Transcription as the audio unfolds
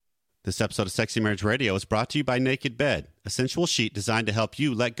This episode of Sexy Marriage Radio is brought to you by Naked Bed, a sensual sheet designed to help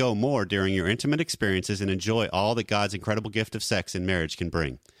you let go more during your intimate experiences and enjoy all that God's incredible gift of sex in marriage can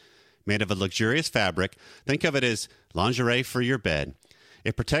bring. Made of a luxurious fabric, think of it as lingerie for your bed.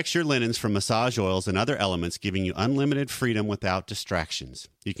 It protects your linens from massage oils and other elements, giving you unlimited freedom without distractions.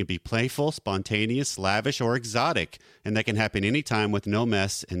 You can be playful, spontaneous, lavish, or exotic, and that can happen anytime with no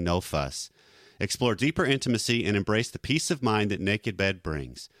mess and no fuss. Explore deeper intimacy and embrace the peace of mind that Naked Bed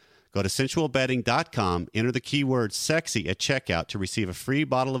brings. Go to sensualbedding.com, enter the keyword sexy at checkout to receive a free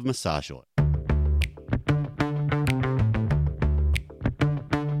bottle of massage oil.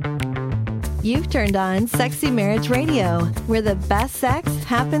 You've turned on Sexy Marriage Radio, where the best sex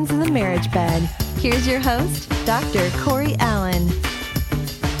happens in the marriage bed. Here's your host, Dr. Corey Allen.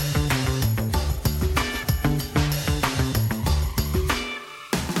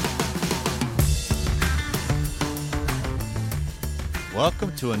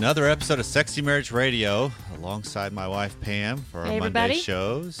 Welcome to another episode of Sexy Marriage Radio, alongside my wife Pam for our Monday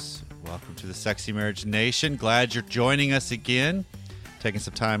shows. Welcome to the Sexy Marriage Nation. Glad you're joining us again, taking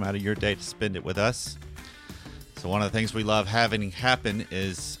some time out of your day to spend it with us. So one of the things we love having happen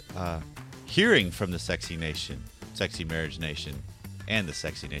is hearing from the Sexy Nation, Sexy Marriage Nation, and the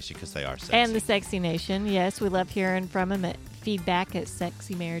Sexy Nation, because they are sexy. And the Sexy Nation, yes. We love hearing from them at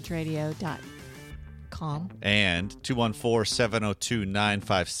feedback@sexymarriageradio.com. And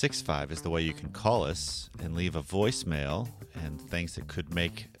 214-702-9565 is the way you can call us and leave a voicemail and things that could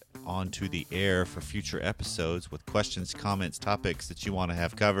make onto the air for future episodes with questions, comments, topics that you want to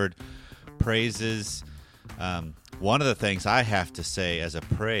have covered, praises. One of the things I have to say as a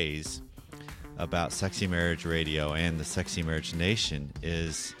praise about Sexy Marriage Radio and the Sexy Marriage Nation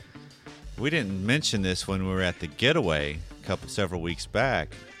is we didn't mention this when we were at the getaway several weeks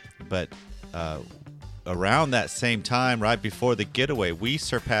back, but around that same time, right before the getaway, we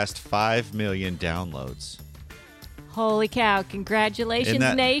surpassed 5 million downloads. Holy cow. Congratulations,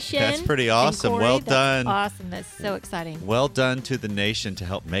 Nation. That's pretty awesome. Corey, well done. Awesome. That's so exciting. Well done to the nation to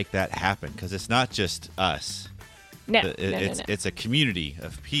help make that happen, because it's not just us. No, it's a community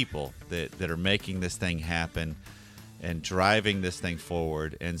of people that are making this thing happen and driving this thing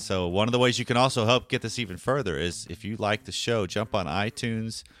forward. And so one of the ways you can also help get this even further is if you like the show, jump on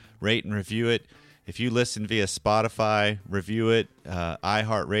iTunes, rate and review it. If you listen via Spotify, review it.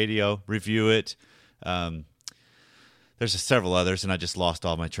 iHeartRadio, review it. There's several others, and I just lost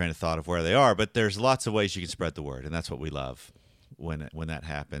all my train of thought of where they are. But there's lots of ways you can spread the word, and that's what we love when that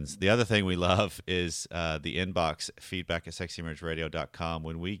happens. The other thing we love is the inbox feedback at sexymarriageradio.com.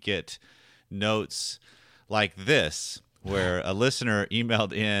 When we get notes like this, where a listener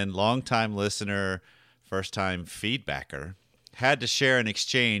emailed in, longtime listener, first-time feedbacker, had to share an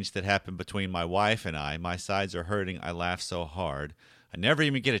exchange that happened between my wife and I. My sides are hurting. I laugh so hard. I never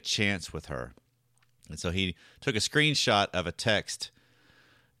even get a chance with her. And so he took a screenshot of a text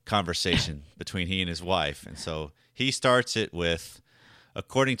conversation between he and his wife. And so he starts it with,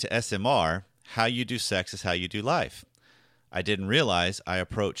 according to SMR, how you do sex is how you do life. I didn't realize I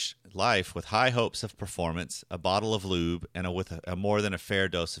approach life with high hopes of performance, a bottle of lube, and with a more than a fair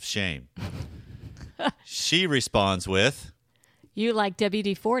dose of shame. She responds with, you like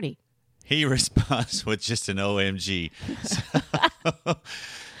WD-40. He responds with just an OMG. So,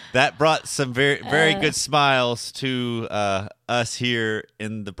 that brought some very, very good smiles to us here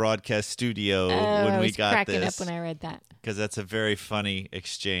in the broadcast studio when we got this. I was cracking up when I read that. Because that's a very funny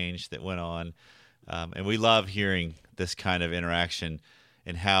exchange that went on. And we love hearing this kind of interaction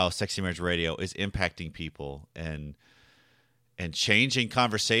and how Sexy Marriage Radio is impacting people and changing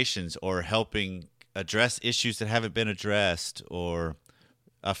conversations or helping address issues that haven't been addressed, or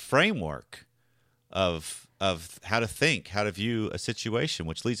a framework of how to think, how to view a situation,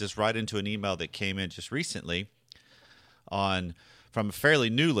 which leads us right into an email that came in just recently from a fairly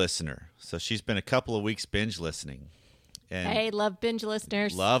new listener. So she's been a couple of weeks binge listening. And hey, love binge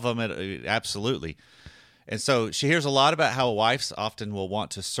listeners. Love them, absolutely. And so she hears a lot about how wives often will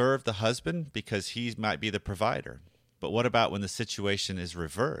want to serve the husband because he might be the provider. But what about when the situation is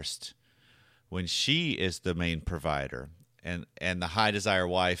reversed? When she is the main provider and the high desire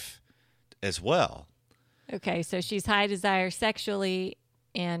wife as well. Okay, so she's high desire sexually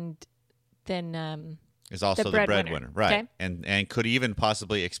and then is also the breadwinner. Right. Okay. And could even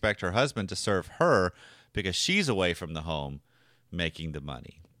possibly expect her husband to serve her because she's away from the home making the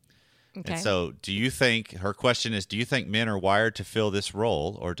money. Okay. And so her question is, do you think men are wired to fill this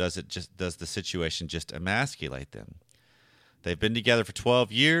role, or does the situation just emasculate them? They've been together for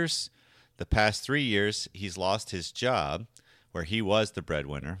 12 years. The past 3 years, he's lost his job where he was the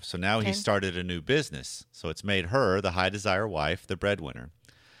breadwinner. So now he started a new business. So it's made her, the high desire wife, the breadwinner.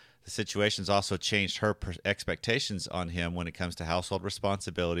 The situation's also changed her expectations on him when it comes to household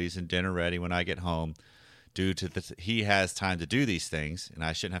responsibilities and dinner ready when I get home, due to he has time to do these things, and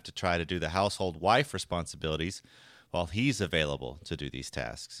I shouldn't have to try to do the household wife responsibilities while he's available to do these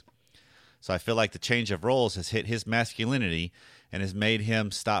tasks. So I feel like the change of roles has hit his masculinity and has made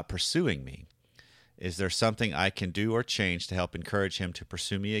him stop pursuing me. Is there something I can do or change to help encourage him to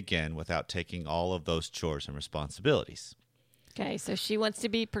pursue me again without taking all of those chores and responsibilities? Okay, so she wants to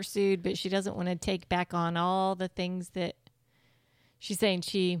be pursued, but she doesn't want to take back on all the things that she's saying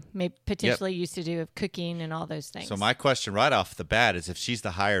she may potentially used to do of cooking and all those things. So my question right off the bat is, if she's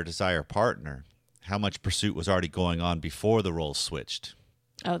the higher desire partner, how much pursuit was already going on before the roles switched?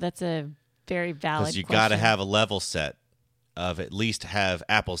 Oh, that's a very valid Because you question. got to have a level set of at least have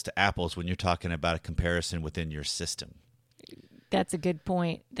apples to apples when you're talking about a comparison within your system. That's a good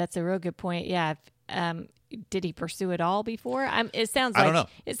point. That's a real good point. Yeah. Did he pursue it all before? It sounds like I don't know.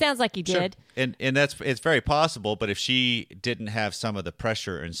 It sounds like he did. And it's very possible. But if she didn't have some of the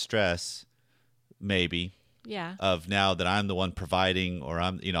pressure and stress, maybe Yeah. of now that I'm the one providing, or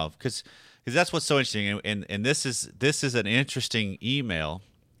I'm because that's what's so interesting. And this is an interesting email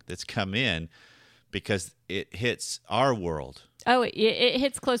that's come in because it hits our world. Oh, it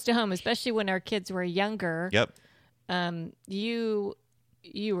hits close to home, especially when our kids were younger. Yep.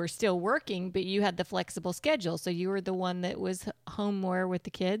 You were still working, but you had the flexible schedule, so you were the one that was home more with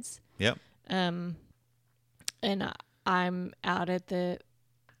the kids. Yep. And I'm out at the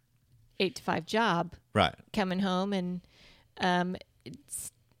 8 to 5 job, Right. coming home, and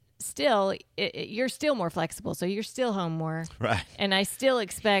still, you're still more flexible, so you're still home more. Right. And I still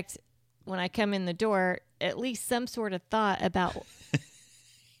expect when I come in the door, at least some sort of thought about.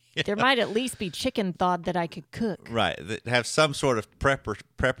 There might at least be chicken thawed that I could cook. Right. Have some sort of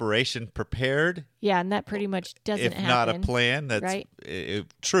preparation prepared. Yeah, and that pretty much doesn't if happen. not a plan, that's right?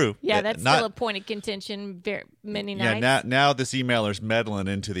 True. Yeah, that's not, still a point of contention many yeah. nights. Now this emailer's meddling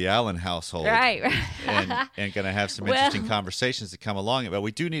into the Allen household, Right. and going to have some Well- interesting conversations that come along. But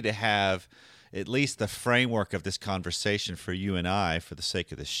we do need to have at least the framework of this conversation for you and I, for the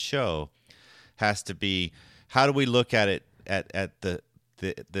sake of this show, has to be, how do we look at it at the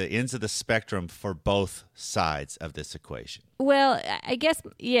ends of the spectrum for both sides of this equation? Well, I guess,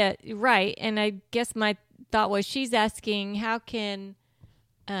 yeah, right. And I guess my thought was, she's asking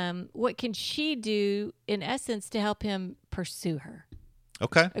what can she do in essence to help him pursue her?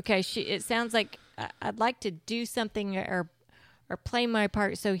 Okay. Okay, it sounds like I'd like to do something or play my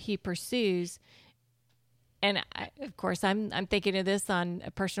part so he pursues. And of course, I'm thinking of this on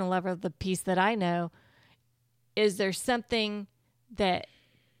a personal level, the piece that I know. Is there something that,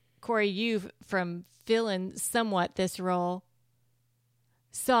 Corey, you, from filling somewhat this role,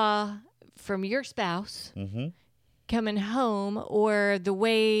 saw from your spouse coming home, or the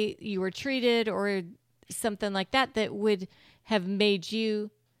way you were treated, or something like that, that would have made you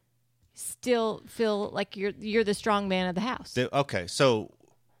still feel like you're the strong man of the house? Okay, so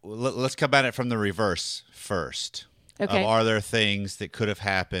let's come at it from the reverse first. Okay. Are there things that could have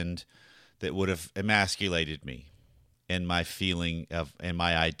happened that would have emasculated me in my feeling of and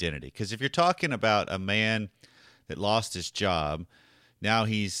my identity? Because if you're talking about a man that lost his job, now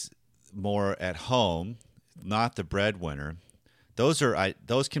he's more at home, not the breadwinner. Those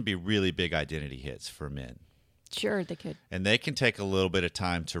can be really big identity hits for men. Sure, they could. And they can take a little bit of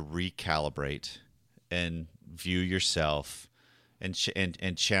time to recalibrate and view yourself and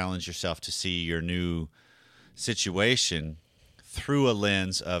challenge yourself to see your new situation through a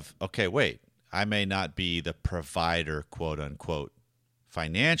lens of, okay, wait, I may not be the provider, quote unquote,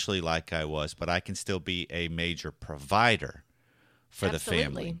 financially like I was, but I can still be a major provider for the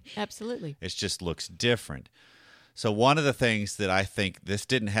family. Absolutely. It just looks different. So one of the things that I think this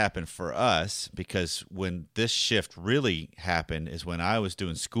didn't happen for us, because when this shift really happened is when I was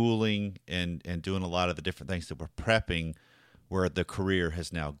doing schooling and doing a lot of the different things that we're prepping, where the career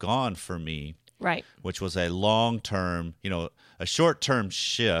has now gone for me. Right. Which was a long-term, a short-term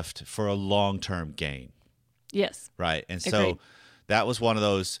shift for a long-term gain. Yes. Right. And so Agreed. that was one of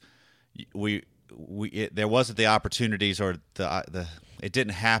those, there wasn't the opportunities, or it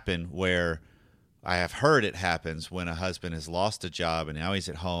didn't happen where I have heard it happens when a husband has lost a job and now he's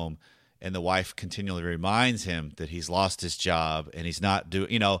at home and the wife continually reminds him that he's lost his job and he's not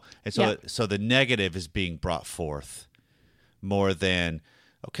doing, and so, so the negative is being brought forth more than,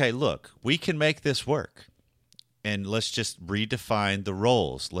 okay, look, we can make this work, and let's just redefine the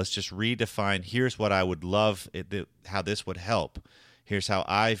roles. Let's just redefine, here's what I would love, how this would help. Here's how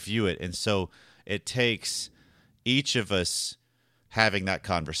I view it. And so it takes each of us having that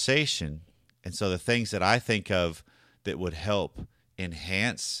conversation. And so the things that I think of that would help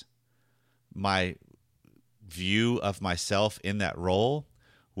enhance my view of myself in that role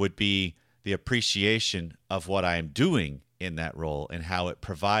would be the appreciation of what I am doing in that role and how it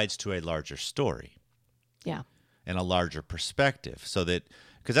provides to a larger story. Yeah. And a larger perspective. So that,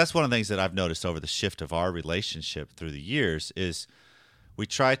 because that's one of the things that I've noticed over the shift of our relationship through the years is we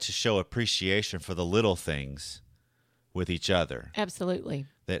try to show appreciation for the little things with each other. Absolutely.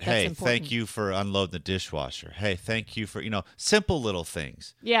 That, That's hey, important. thank you for unloading the dishwasher. Hey, thank you for, simple little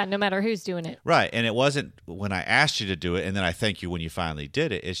things. Yeah, no matter who's doing it. Right. And it wasn't when I asked you to do it and then I thank you when you finally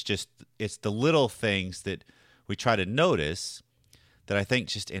did it. It's the little things that we try to notice that I think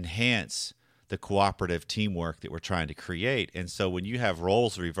just enhance the cooperative teamwork that we're trying to create. And so when you have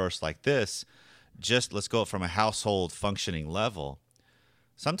roles reversed like this, just let's go from a household functioning level.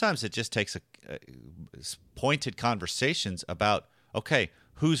 Sometimes it just takes a pointed conversations about, okay,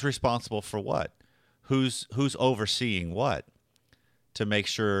 who's responsible for what? Who's overseeing what? To make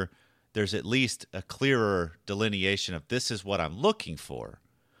sure there's at least a clearer delineation of this is what I'm looking for.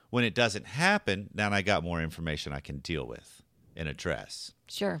 When it doesn't happen, then I got more information I can deal with and address.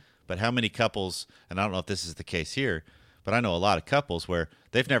 Sure. But how many couples, and I don't know if this is the case here, but I know a lot of couples where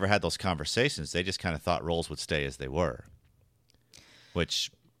they've never had those conversations. They just kind of thought roles would stay as they were, which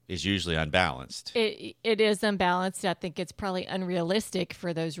is usually unbalanced. It is unbalanced. I think it's probably unrealistic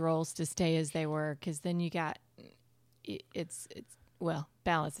for those roles to stay as they were, because then you got it's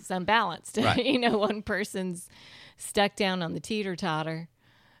balance. It's unbalanced. Right. One person's stuck down on the teeter-totter.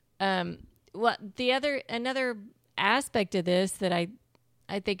 Another aspect of this that I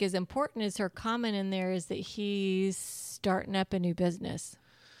think is important is her comment in there is that he's starting up a new business.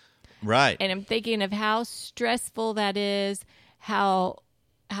 Right. And I'm thinking of how stressful that is, how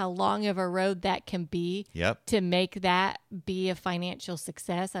long of a road that can be to make that be a financial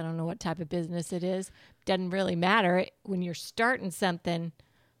success. I don't know what type of business it is. Doesn't really matter. When you're starting something,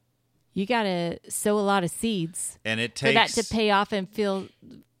 you got to sow a lot of seeds and it for takes that to pay off and feel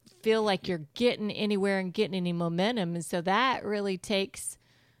like you're getting anywhere and getting any momentum. And so that really takes,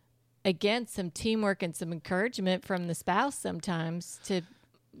 again, some teamwork and some encouragement from the spouse sometimes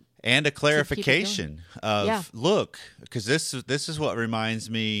and a clarification of look, because this is what reminds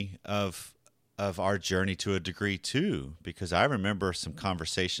me of our journey to a degree too, because I remember some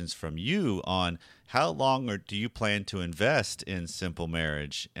conversations from you on how long do you plan to invest in Simple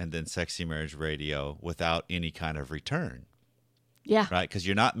Marriage and then Sexy Marriage Radio without any kind of return. Yeah. Right, because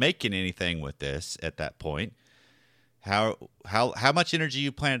you're not making anything with this at that point. How much energy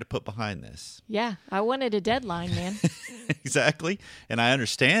you plan to put behind this? Yeah, I wanted a deadline, man. Exactly, and I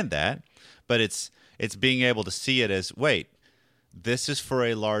understand that, but it's being able to see it as, wait, this is for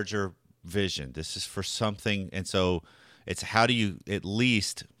a larger vision. This is for something, and so it's how do you, at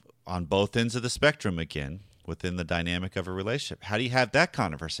least on both ends of the spectrum again, within the dynamic of a relationship, how do you have that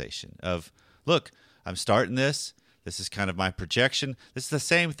conversation of, look, I'm starting this. This is kind of my projection. This is the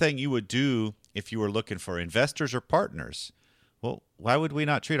same thing you would do if you were looking for investors or partners. Well, why would we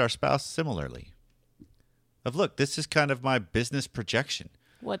not treat our spouse similarly? Of, look, this is kind of my business projection.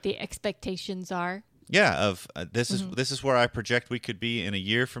 What the expectations are. Yeah, of this is where I project we could be in a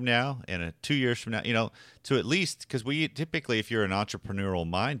year from now and 2 years from now, to at least, because we typically, if you're an entrepreneurial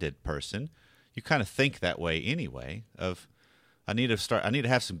minded person, you kind of think that way anyway of, I need to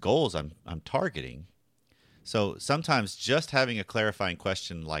have some goals I'm targeting. So sometimes just having a clarifying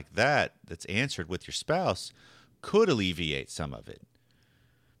question like that's answered with your spouse could alleviate some of it.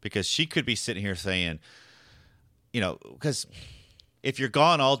 Because she could be sitting here saying, because if you're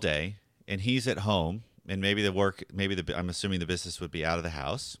gone all day and he's at home and I'm assuming the business would be out of the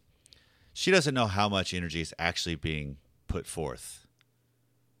house, she doesn't know how much energy is actually being put forth.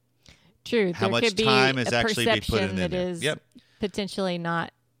 True. How there much could be time is a actually being put in perception that there. is Yep. potentially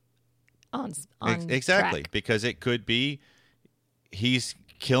not on exactly, track. because it could be he's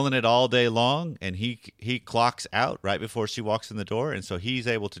killing it all day long and he clocks out right before she walks in the door, and so he's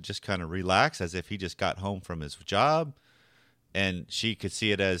able to just kind of relax as if he just got home from his job, and she could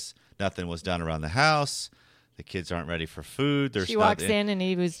see it as nothing was done around the house. The kids aren't ready for food. She walks in and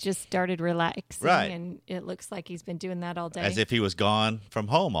he was just started relaxing, right, and it looks like he's been doing that all day, as if he was gone from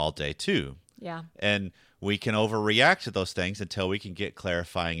home all day too. Yeah. And we can overreact to those things until we can get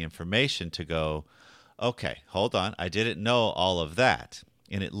clarifying information to go, okay, hold on, I didn't know all of that.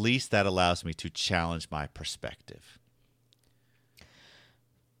 And at least that allows me to challenge my perspective.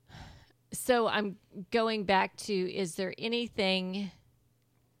 So I'm going back to, is there anything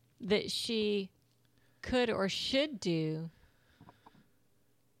that she could or should do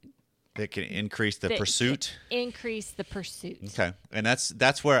that can increase the pursuit? Increase the pursuit. Okay. And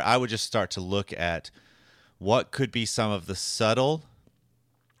that's where I would just start to look at what could be some of the subtle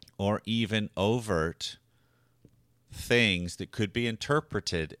or even overt things that could be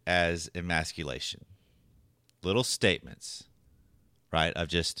interpreted as emasculation. Little statements, right? Of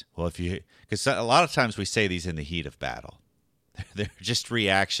just, well, if you, because a lot of times we say these in the heat of battle. They're just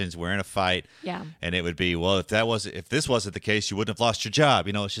reactions. We're in a fight. Yeah. And it would be, well, if this wasn't the case, you wouldn't have lost your job.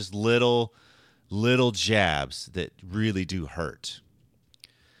 You know, it's just little jabs that really do hurt.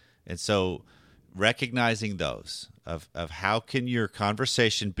 And so recognizing those of how can your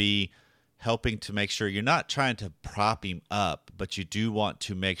conversation be helping to make sure you're not trying to prop him up, but you do want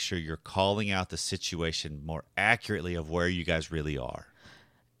to make sure you're calling out the situation more accurately of where you guys really are.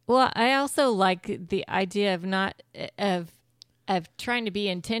 Well, I also like the idea of trying to be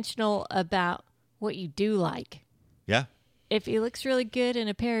intentional about what you do like. Yeah. If he looks really good in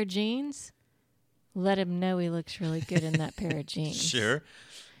a pair of jeans, let him know he looks really good in that pair of jeans. Sure.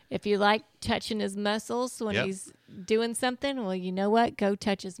 If you like touching his muscles when he's doing something, well, you know what? Go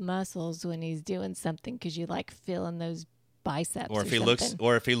touch his muscles when he's doing something because you like feeling those biceps. Or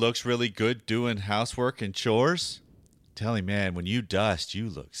if he looks really good doing housework and chores, tell him, man, when you dust, you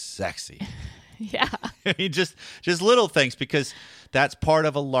look sexy. Yeah. I mean, just little things, because that's part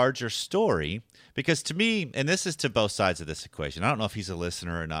of a larger story. Because to me, and this is to both sides of this equation, I don't know if he's a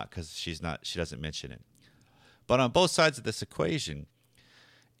listener or not because she doesn't mention it. But on both sides of this equation,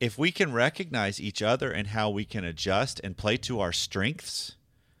 if we can recognize each other and how we can adjust and play to our strengths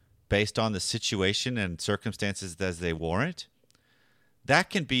based on the situation and circumstances as they warrant, that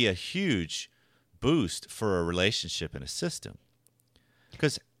can be a huge boost for a relationship and a system.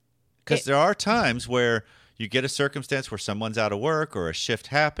 Because there are times where you get a circumstance where someone's out of work or a shift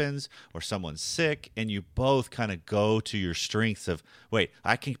happens or someone's sick, and you both kind of go to your strengths of, wait,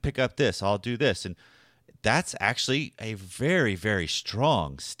 I can pick up this, I'll do this. And that's actually a very, very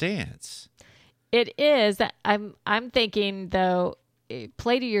strong stance. It is. I'm thinking, though,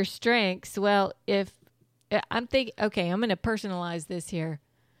 play to your strengths. Well, if I'm thinking, okay, I'm going to personalize this here.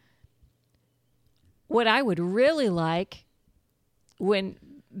 What I would really like what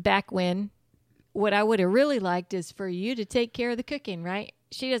I would have really liked is for you to take care of the cooking, right?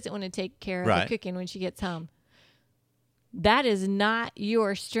 She doesn't want to take care of the cooking when she gets home. That is not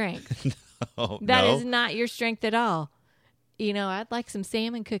your strength. That is not your strength at all. You know, I'd like some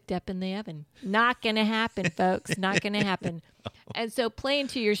salmon cooked up in the oven. Not going to happen, folks. Not going to happen. No. And so playing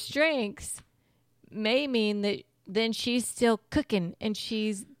to your strengths may mean that then she's still cooking, and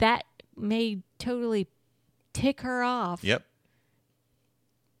that may totally tick her off. Yep.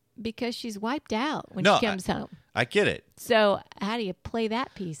 Because she's wiped out when she comes home. I get it. So how do you play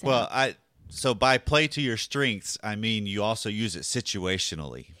that piece out? So by play to your strengths, I mean you also use it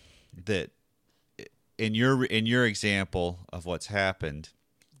situationally. That in your example of what's happened,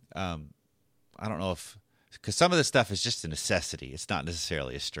 I don't know because some of this stuff is just a necessity. It's not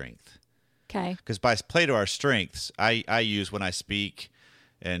necessarily a strength. Okay. Because by play to our strengths, I use when I speak,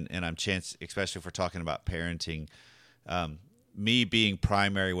 and I'm especially if we're talking about parenting. Me being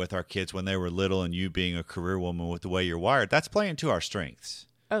primary with our kids when they were little and you being a career woman with the way you're wired, that's playing to our strengths.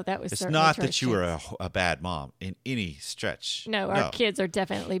 Oh, that was It's not that you were a bad mom in any stretch. No, our kids are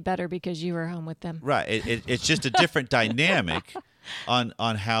definitely better because you were home with them. Right. It's just a different dynamic on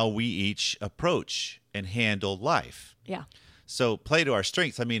how we each approach and handle life. Yeah. So play to our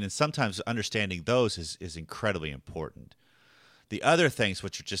strengths. I mean, and sometimes understanding those is incredibly important. The other things,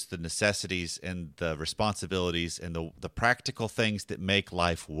 which are just the necessities and the responsibilities and the practical things that make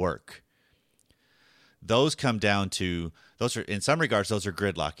life work, those come down to, those are, in some regards, those are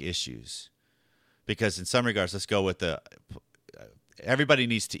gridlock issues. Because in some regards, let's go with everybody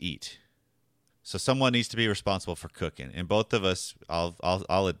needs to eat. So someone needs to be responsible for cooking. And both of us,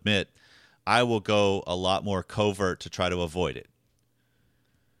 I'll admit, I will go a lot more covert to try to avoid it,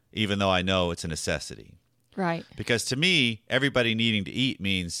 even though I know it's a necessity. Right. Because to me, everybody needing to eat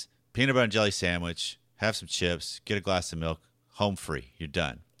means peanut butter and jelly sandwich, have some chips, get a glass of milk, home free. You're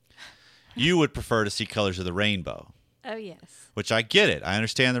done. You would prefer to see colors of the rainbow. Oh, yes. Which I get it. I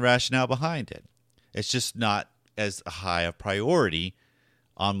understand the rationale behind it. It's just not as high a priority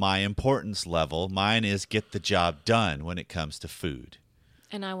on my importance level. Mine is get the job done when it comes to food.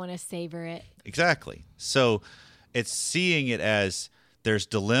 And I want to savor it. Exactly. So it's seeing it as there's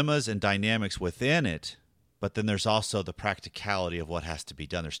dilemmas and dynamics within it, but then there's also the practicality of what has to be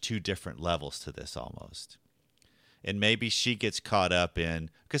done. There's two different levels to this almost. And maybe she gets caught up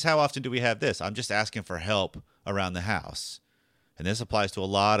in, because how often do we have this? I'm just asking for help around the house. And this applies to a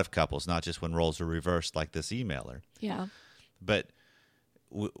lot of couples, not just when roles are reversed like this emailer. Yeah. But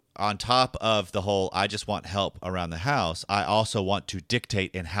on top of the whole, I just want help around the house, I also want to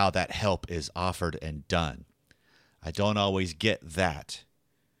dictate in how that help is offered and done. I don't always get that.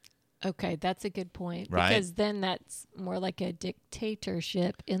 Okay, that's a good point. Right? Because then that's more like a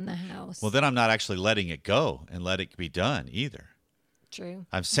dictatorship in the house. Well, then I'm not actually letting it go and let it be done either. True.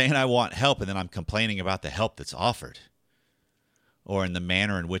 I'm saying I want help, and then I'm complaining about the help that's offered, or in the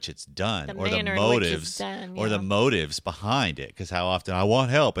manner in which it's done, The or the manner in which it's motives, done, or the yeah. motives behind it. Because how often I want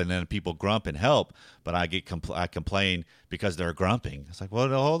help, and then people grump and help, but I complain because they're grumping. It's like, well,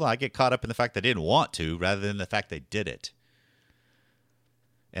 no, hold on. I get caught up in the fact they didn't want to, rather than the fact they did it.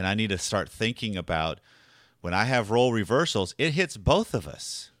 And I need to start thinking about when I have role reversals, it hits both of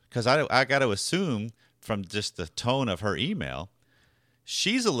us. Because I got to assume from just the tone of her email,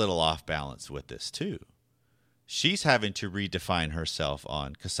 she's a little off balance with this too. She's having to redefine herself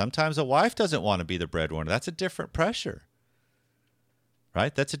on, because sometimes a wife doesn't want to be the breadwinner. That's a different pressure,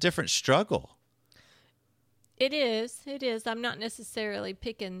 right? That's a different struggle. It is. It is. I'm not necessarily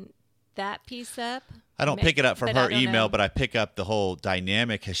picking that piece up. I don't pick it up from but I her don't email, know. but I pick up the whole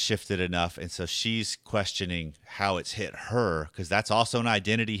dynamic has shifted enough. And so she's questioning how it's hit her, because that's also an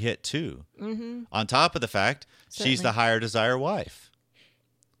identity hit too. Mm-hmm. On top of the fact, she's Certainly. the higher desire wife,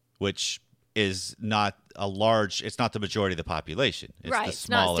 which is not it's not the majority of the population. It's Right, the it's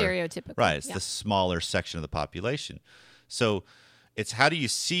not smaller, stereotypical, Right. It's yeah. the smaller section of the population. So it's how do you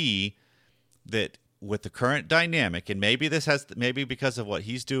see that with the current dynamic, and maybe because of what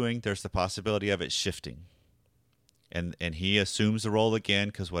he's doing, there's the possibility of it shifting. And he assumes the role again,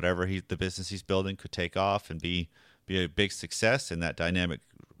 because whatever the business he's building could take off and be a big success, and that dynamic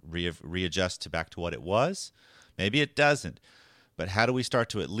readjust back to what it was. Maybe it doesn't. But how do we start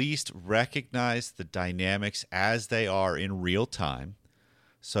to at least recognize the dynamics as they are in real time,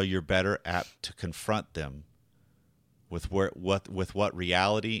 so you're better apt to confront them with what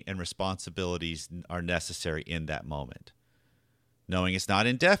reality and responsibilities are necessary in that moment, knowing it's not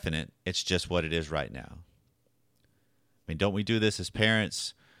indefinite, it's just what it is right now. I mean, don't we do this as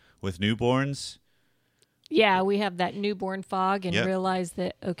parents with newborns? Yeah, we have that newborn fog and Yep. realize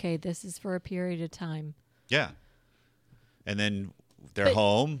that, okay, this is for a period of time. Yeah. And then they're But-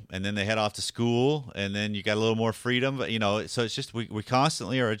 home, and then they head off to school, and then you got a little more freedom. But, so it's just we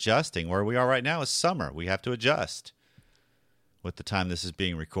constantly are adjusting. Where we are right now is summer. We have to adjust with the time this is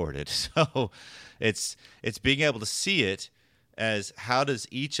being recorded. So it's being able to see it as how do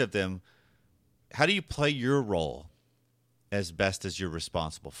you play your role as best as you're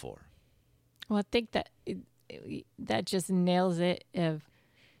responsible for? Well, I think that that just nails it of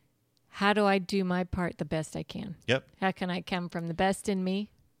how do I do my part the best I can? Yep. How can I come from the best in me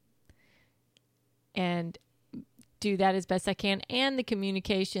and do that as best I can? And the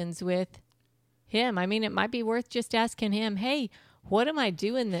communications with him. I mean, it might be worth just asking him, hey, what am I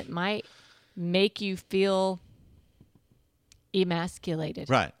doing that might make you feel emasculated?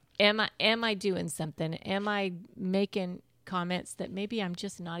 Right. Am I doing something? Am I making comments that maybe I'm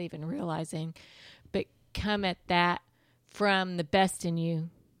just not even realizing, but come at that from the best in you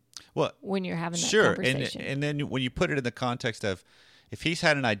Well, when you're having that sure. conversation? And then when you put it in the context of if he's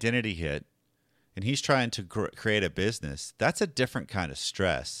had an identity hit and he's trying to create a business, that's a different kind of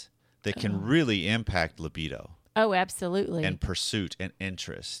stress that can really impact libido Oh, absolutely. and pursuit and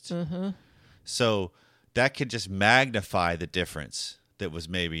interest. Mm-hmm. So that could just magnify the difference that was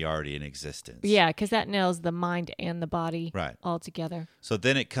maybe already in existence. yeah, because that nails the mind and the body Right. all together. So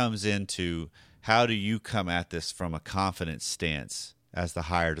then it comes into how do you come at this from a confident stance as the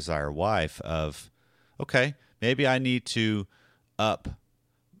higher desire wife of, okay, maybe I need to up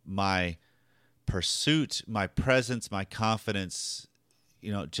my pursuit, my presence, my confidence,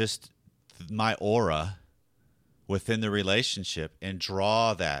 just my aura within the relationship and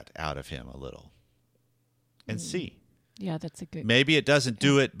draw that out of him a little and see. Yeah, that's a good. Maybe it doesn't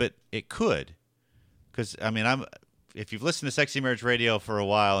do it, but it could. Because, if you've listened to Sexy Marriage Radio for a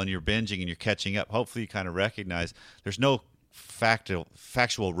while and you're binging and you're catching up, hopefully you kind of recognize there's no factual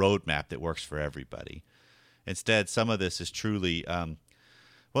roadmap that works for everybody. Instead, some of this is truly, at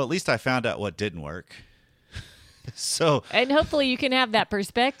least I found out what didn't work. So, And hopefully you can have that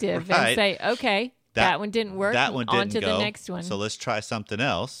perspective Right. and say, okay, that one didn't work. That one on didn't to go. the next one. So let's try something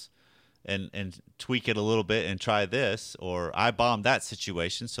else and tweak it a little bit and try this. Or I bombed that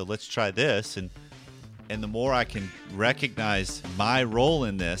situation, so let's try this. And the more I can recognize my role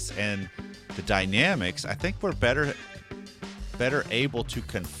in this and the dynamics, I think we're better able to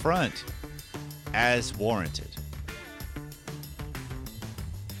confront as warranted.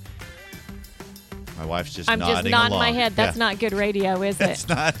 My wife's just I'm nodding just nodding my along. head. That's Yeah. not good radio, is That's it?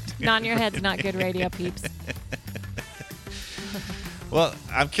 not. Nodding your head's not good radio, peeps. Well,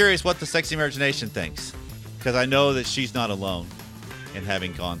 I'm curious what the Sexy Marriage Nation thinks, because I know that she's not alone. in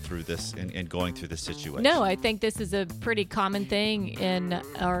having gone through this and going through this situation. No, I think this is a pretty common thing in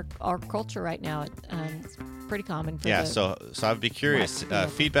our culture right now. It's pretty common. For so I would be curious.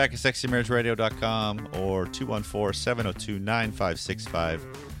 Feedback at sexymarriageradio.com or 214-702-9565.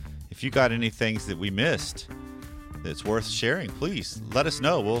 If you got any things that we missed that's worth sharing, please let us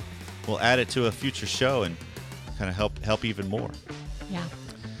know. We'll add it to a future show and kind of help even more. Yeah.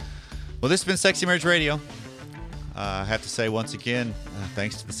 Well, this has been Sexy Marriage Radio. I have to say once again,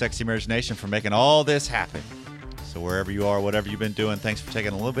 thanks to the Sexy Marriage Nation for making all this happen. So wherever you are, whatever you've been doing, thanks for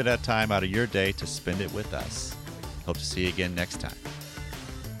taking a little bit of time out of your day to spend it with us. Hope to see you again next time.